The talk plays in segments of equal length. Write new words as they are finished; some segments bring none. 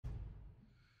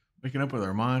Making up with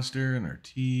our monster and our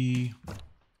T.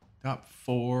 Top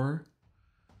 4.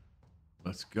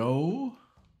 Let's go.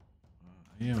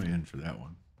 I am in for that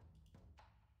one.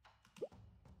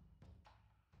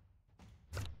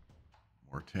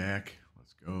 More attack.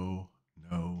 Let's go.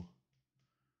 No.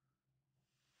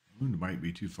 Moon might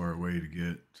be too far away to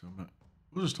get, so I'm not.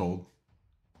 We'll just hold.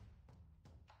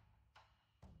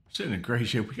 We're sitting in great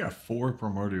shape. We got 4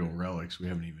 primordial relics we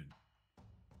haven't even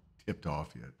tipped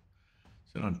off yet.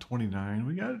 Sit on 29.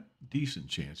 We got a decent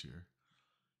chance here.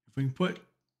 If we can put...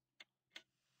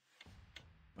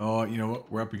 Oh, you know what?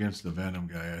 We're up against the Venom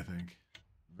guy, I think.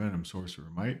 Venom Sorcerer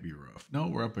might be rough. No,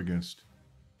 we're up against...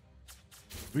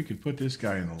 We could put this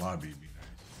guy in the lobby. It'd be nice.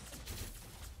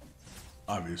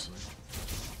 Obviously.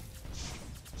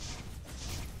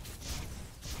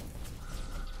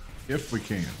 If we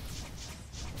can.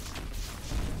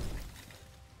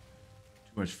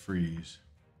 Too much freeze.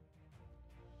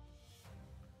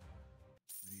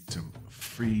 Need some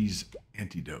freeze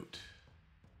antidote.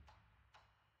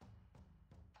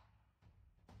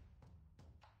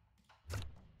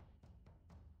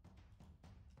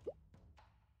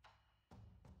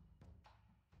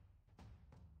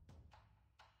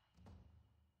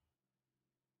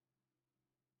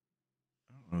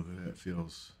 I don't know that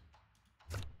feels...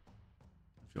 I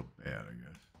feel bad, I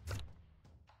guess.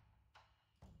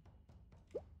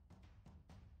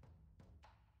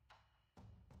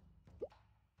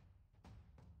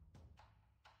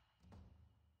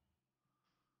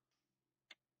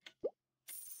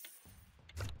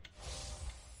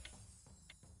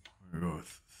 We're gonna go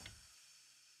with...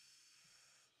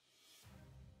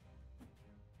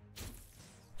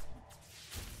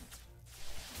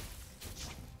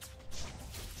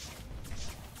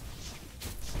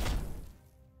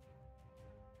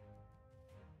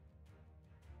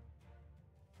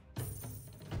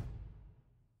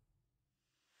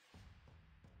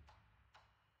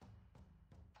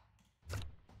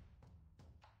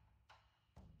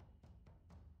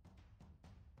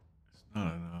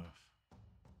 Not enough.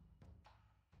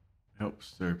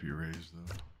 Helps therapy raise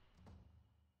though.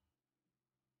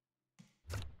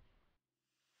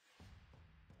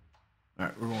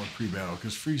 Alright, we're going pre-battle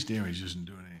because freeze damage isn't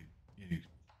doing any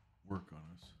work on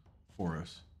us for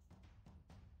us.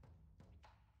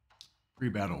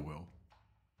 Pre-battle will.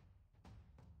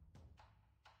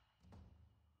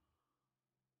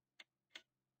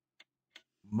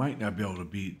 Might not be able to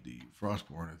beat the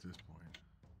Frostborn at this point.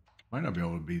 Might not be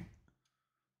able to beat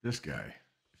this guy.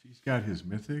 If he's got his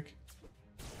mythic,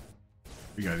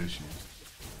 we got issues.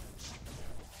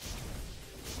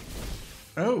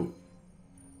 Oh.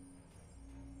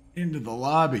 Into the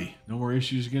lobby. No more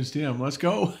issues against him. Let's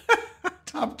go.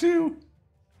 Top 2.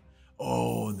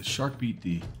 Oh, and the shark beat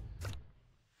the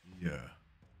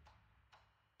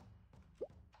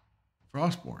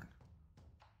Frostborn.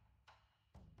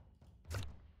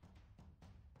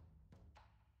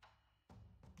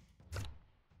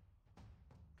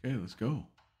 Okay, let's go.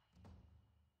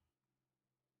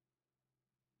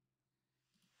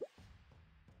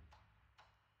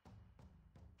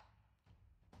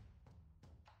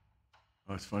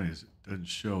 Oh, it's funny is it doesn't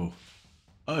show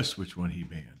us which one he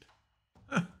banned.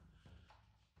 Huh.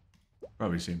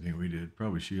 Probably the same thing we did.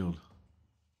 Probably shield.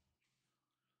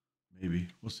 Maybe.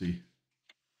 We'll see.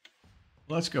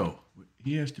 Let's go.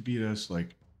 He has to beat us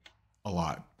like a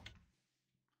lot.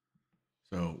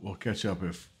 So we'll catch up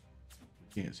if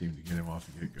we can't seem to get him off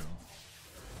the get-go.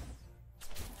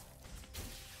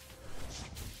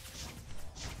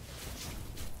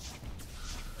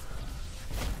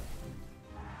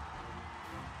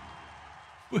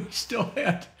 We still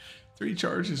had 3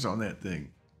 charges on that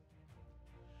thing.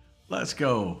 Let's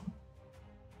go.